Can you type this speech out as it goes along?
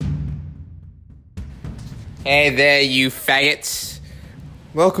Hey there, you faggots.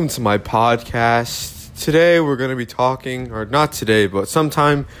 Welcome to my podcast. Today we're going to be talking, or not today, but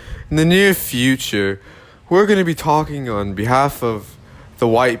sometime in the near future, we're going to be talking on behalf of the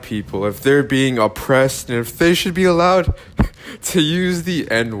white people, if they're being oppressed and if they should be allowed to use the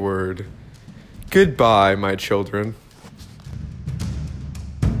N-word. Goodbye, my children.